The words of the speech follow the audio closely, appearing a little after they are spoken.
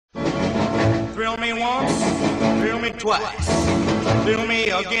Thrill me once, thrill me twice, thrill me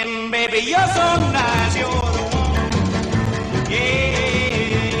again, baby. You're so nice, you're the one.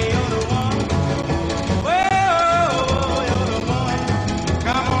 Yeah, you're the one. Whoa, you're the one.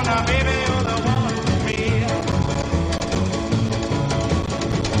 Come on now, baby, you're the one for me.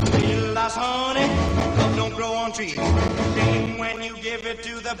 Real nice honey, love don't grow on trees. Even when you give it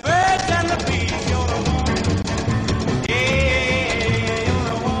to the birds and the bees, you're the one. Yeah, you're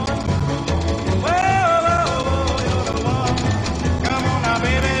the one. Whoa, you're the one. Come on now,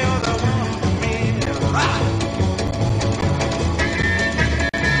 baby, you're the one for me. Right.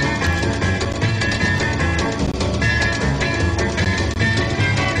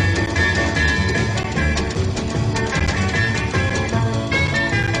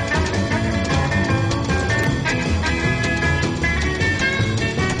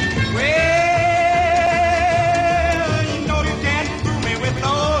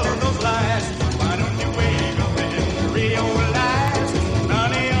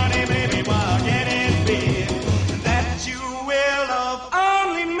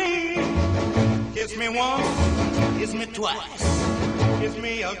 Kiss me once, kiss me twice, kiss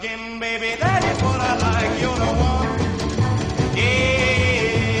me again, baby, that is what I like. You're the one,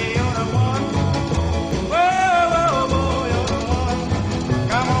 yeah, you're the one. Whoa, you're the one.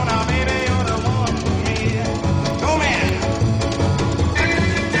 Come on now, baby, you're the one for me. Go, man.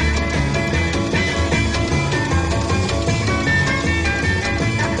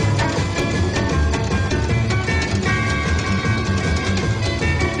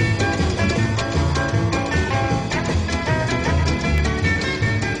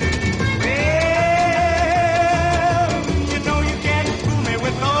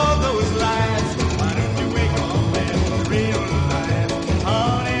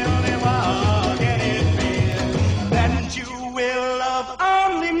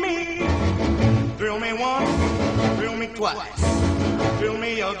 Thrill me once, thrill me twice, thrill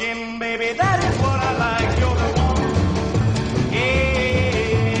me again, baby, that is what I like. You're